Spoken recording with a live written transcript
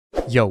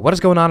Yo, what is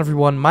going on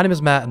everyone? My name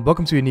is Matt and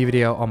welcome to a new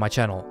video on my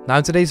channel. Now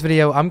in today's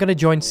video, I'm gonna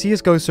join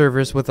CSGO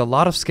servers with a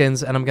lot of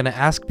skins and I'm gonna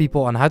ask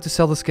people on how to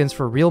sell the skins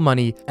for real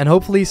money, and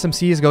hopefully some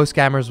CSGO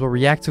scammers will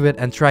react to it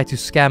and try to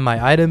scam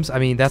my items. I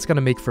mean, that's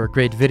gonna make for a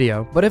great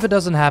video. But if it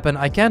doesn't happen,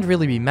 I can't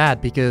really be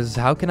mad, because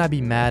how can I be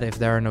mad if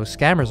there are no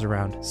scammers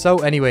around? So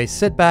anyway,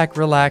 sit back,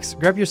 relax,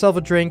 grab yourself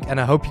a drink,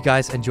 and I hope you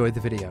guys enjoyed the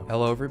video.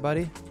 Hello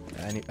everybody?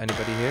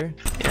 Anybody here?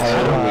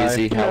 Hello,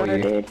 Easy. How are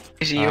you?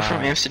 Easy, you're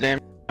from Amsterdam,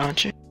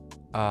 aren't you?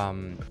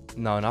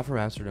 No, not from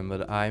Amsterdam,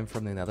 but I'm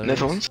from the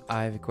Netherlands.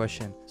 I have a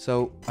question.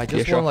 So, I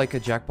just won like a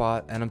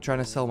jackpot, and I'm trying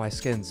to sell my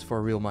skins for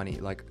real money.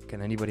 Like,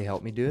 can anybody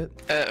help me do it?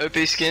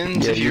 OP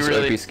skins, Yeah, if you use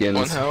really OP skins.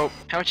 want help.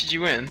 How much did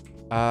you win?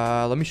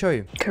 Let me show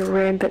you.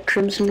 Rampant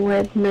Crimson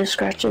Web, no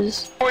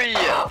scratches. Oh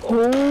yeah!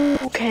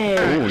 Okay.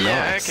 Oh,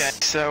 Yeah, nice. okay.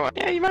 So,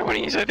 yeah, you might want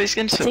to use OP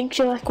skins. I think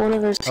you're like one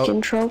of those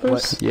skin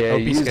trollers. Yeah,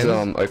 OP use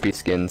skins? OP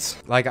skins.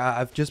 Like,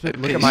 I've just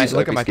been, look Use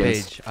at OP my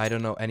skins. page. I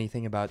don't know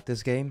anything about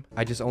this game.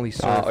 I just only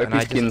surf, and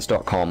I just...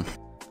 OPskins.com.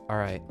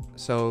 Alright,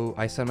 so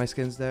I send my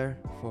skins there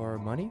for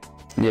money?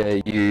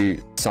 Yeah,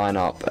 you sign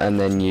up and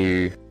then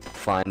you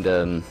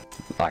find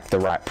like the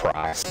right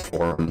price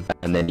for them,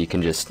 and then you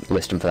can just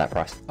list them for that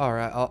price.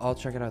 Alright, I'll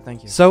check it out,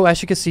 thank you. So,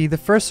 as you can see, the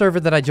first server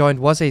that I joined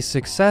was a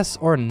success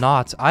or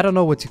not. I don't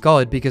know what to call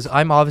it, because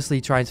I'm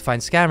obviously trying to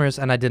find scammers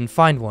and I didn't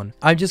find one.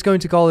 I'm just going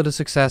to call it a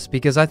success,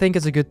 because I think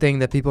it's a good thing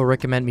that people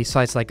recommend me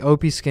sites like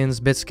OP Skins,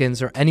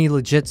 BitSkins, or any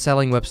legit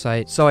selling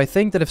website. So I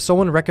think that if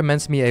someone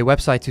recommends me a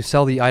website to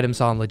sell the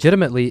items on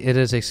legitimately, it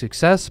is a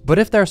success. But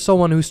if there's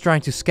someone who's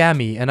trying to scam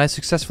me and I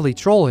successfully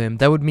troll him,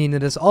 that would mean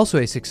it is also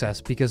a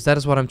success, because that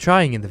is what I'm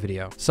trying in the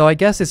video. So I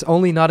guess it's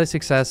only not a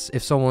success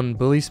if someone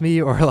bullies me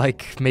or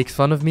like makes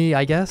fun of me,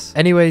 I guess.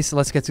 Anyways,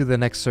 let's get to the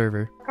next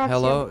server.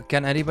 Hello,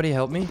 can anybody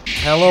help me?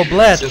 Hello,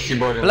 Bled.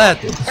 Bled,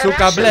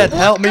 suka Bled,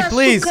 help me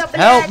please.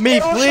 Help me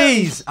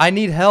please. I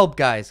need help,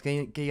 guys. Can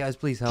you guys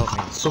please help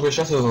me? Сука,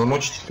 сейчас я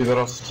замочить,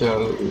 пидорас, я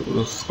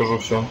скажу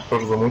все,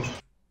 тоже замочь.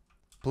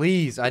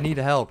 Please, I need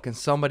help. Can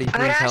somebody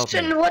please help me?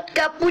 Russian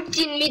vodka,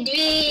 Putin,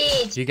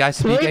 медведь. Do you guys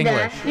speak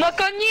English?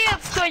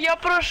 Наконец-то я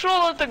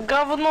прошел это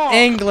говно.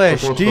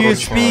 English, do you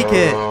speak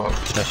it?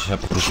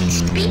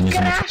 Speak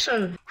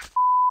Russian.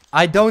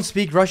 I don't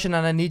speak Russian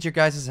and I need your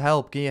guys'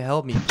 help. Can you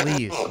help me,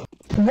 please?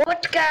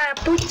 Vodka,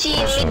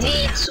 Putin,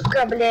 медведь,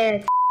 сука,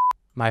 блядь.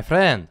 My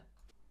friend.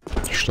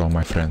 Что,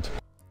 my friend?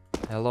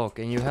 Hello,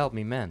 can you help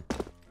me, man?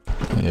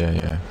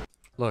 Yeah.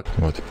 Look,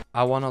 What?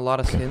 I won a lot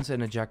of skins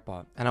in a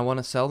jackpot, and I want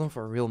to sell them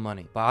for real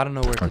money, but I don't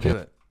know where to Okay. do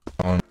it.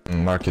 On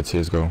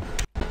MattCS go.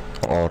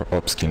 Or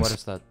OpSkins. What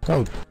is that?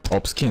 Oh,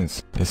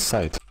 OpSkins is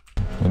site.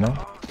 You know?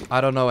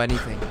 I don't know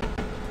anything.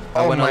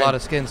 I won a lot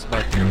of skins,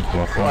 but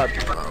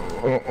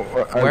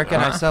where can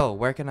I sell?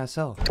 Where can I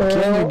sell?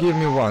 Can you give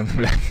me one?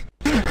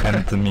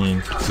 And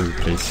me too,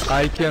 please.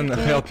 I can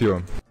help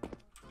you.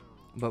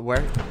 But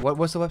where? What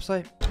was the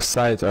website?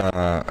 Site,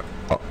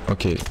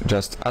 okay,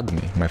 just add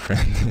me, my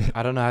friend.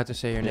 I don't know how to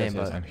say your name,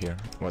 Yes, but I'm here.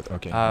 What?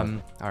 Okay.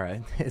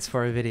 alright. It's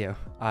for a video.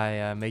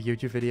 I make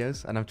YouTube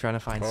videos, and I'm trying to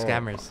find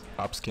scammers.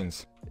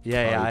 OpSkins.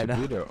 Yeah, I YouTube know.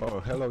 Video. Oh,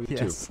 hello YouTube.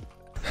 Yes.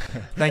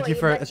 Thank you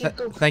for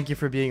thank you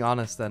for being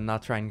honest and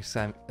not trying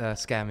to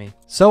scam me.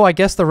 So I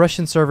guess the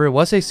Russian server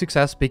was a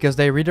success, because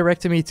they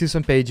redirected me to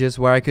some pages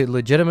where I could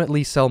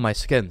legitimately sell my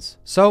skins.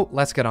 So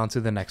let's get on to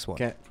the next one.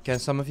 Can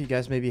some of you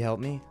guys maybe help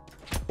me?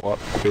 What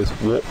is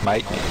what,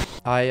 mate?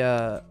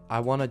 I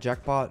won a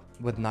jackpot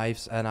with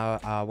knives, and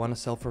I want to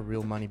sell for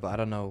real money, but I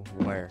don't know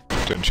where.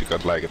 Don't you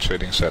got like a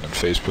trading site on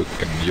Facebook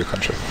in your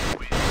country?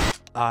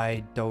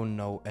 I don't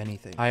know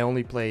anything. I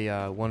only play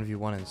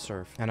 1v1 and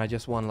surf, and I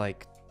just won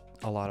like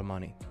a lot of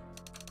money.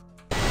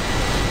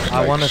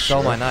 I want to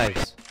sell my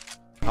knives.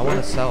 I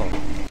want to sell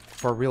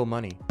for real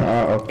money.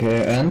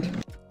 Okay,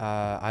 and?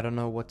 I don't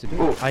know what to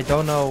do. I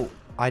don't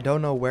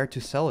know where to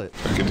sell it.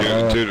 Okay,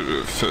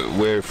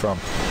 where are you from?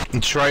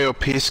 Try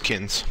OP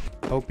skins.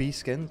 OP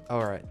skins?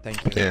 Alright,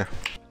 thank you. Yeah.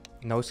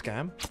 No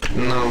scam?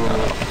 No.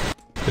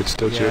 It's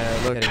still cheap.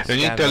 Look, You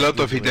need a lot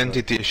of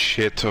identity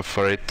shit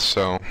for it,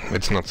 so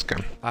it's not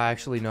scam. I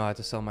actually know how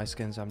to sell my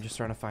skins. I'm just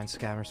trying to find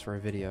scammers for a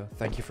video.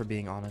 Thank you for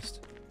being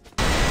honest.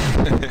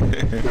 Do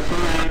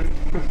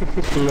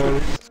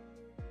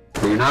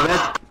you know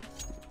that?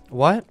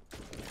 What?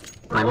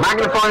 My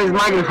microphone is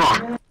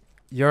microphone.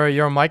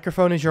 Your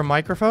microphone is your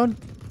microphone?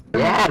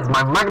 Yes,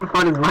 my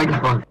microphone is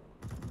microphone.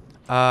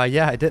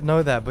 Yeah, I didn't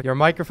know that, but your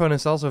microphone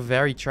is also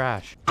very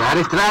trash. That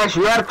is trash,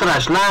 you are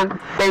trash, man.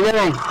 Say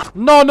anything.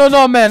 No,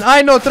 man.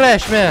 I know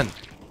trash, man.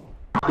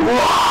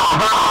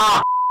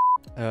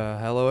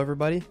 Hello,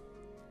 everybody?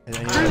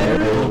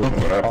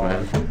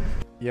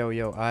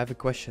 Yo, I have a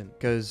question,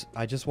 because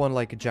I just won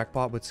like a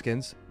jackpot with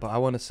skins, but I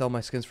want to sell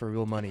my skins for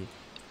real money.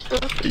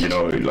 You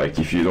know, like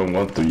if you don't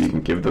want to, you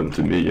can give them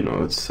to me. You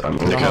know, I'm.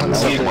 You can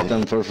sell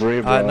them for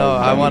free, bro. No,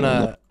 I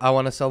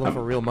wanna sell them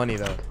for real money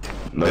though.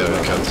 No, you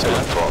can sell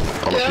it for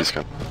all of these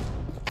guys.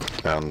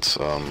 and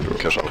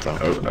cash out them.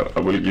 I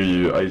will give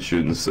you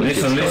iTunes.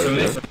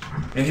 Listen.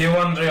 If you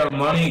want real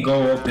money,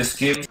 go up the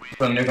skins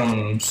and you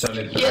can sell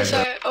it. Yes,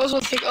 I also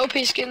think OP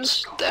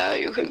skins, there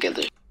you can get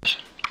the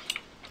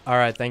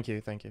Alright, thank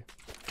you.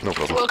 No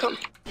problem. welcome.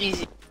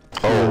 Easy.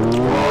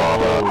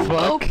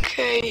 Oh,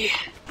 Okay.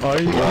 Are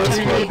you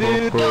kidding me,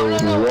 dude?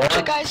 No,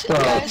 guys.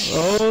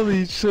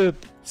 Holy shit.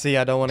 See,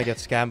 I don't want to get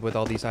scammed with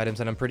all these items,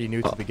 and I'm pretty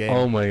new to the game.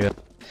 Oh my god.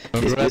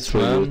 Congrats,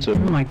 man. Oh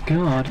my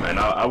god. Man,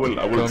 I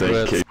will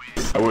take cake.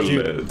 I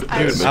will.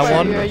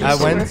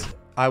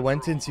 I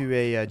went into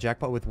a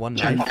jackpot with one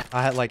knife.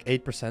 I had like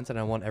 8% and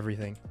I won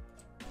everything.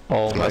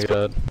 Oh my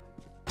god.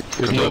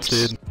 Good luck,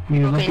 dude.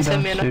 Okay,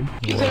 send me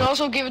you can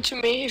also give it to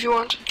me if you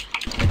want.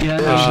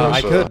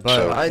 I could,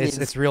 but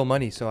it's real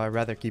money, so I'd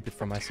rather keep it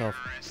for myself.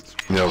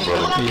 Yeah,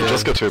 brother.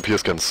 Just go to your peer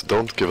skins.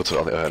 Don't give it to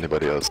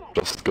anybody else.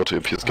 Just go to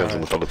your peer skins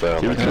and sell it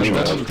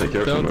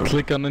there. Don't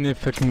click on any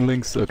fucking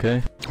links,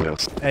 okay?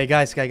 Yes. Hey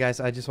guys,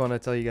 I just want to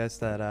tell you guys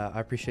that I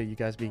appreciate you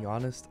guys being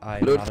honest.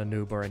 I'm not a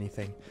noob or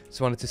anything.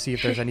 Just wanted to see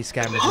if there's any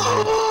scammers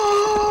in here.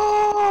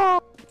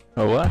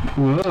 Oh, what?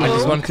 I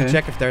just wanted to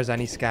check if there's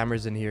any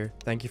scammers in here.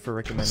 Thank you for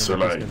recommending So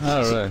the like,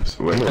 skins.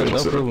 Alright.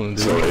 No problem, dude.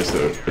 So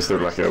is there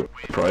like a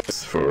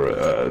price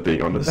for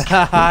being honest?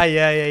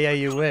 yeah,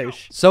 you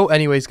wish. So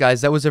anyways guys,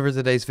 that was it for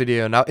today's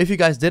video. Now if you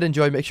guys did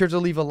enjoy, make sure to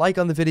leave a like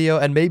on the video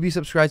and maybe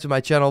subscribe to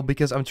my channel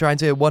because I'm trying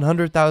to hit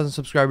 100,000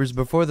 subscribers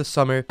before the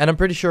summer and I'm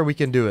pretty sure we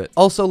can do it.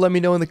 Also let me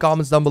know in the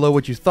comments down below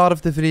what you thought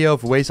of the video,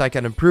 of ways I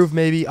can improve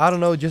maybe. I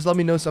don't know, just let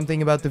me know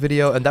something about the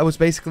video, and that was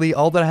basically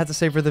all that I had to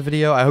say for the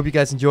video. I hope you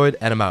guys enjoyed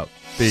and I'm out.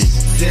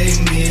 Peace.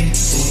 Take me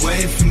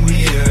away from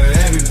here.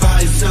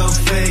 Everybody's so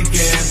fake,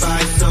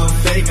 everybody's so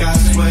fake, I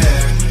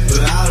swear.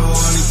 But I don't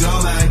wanna go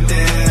back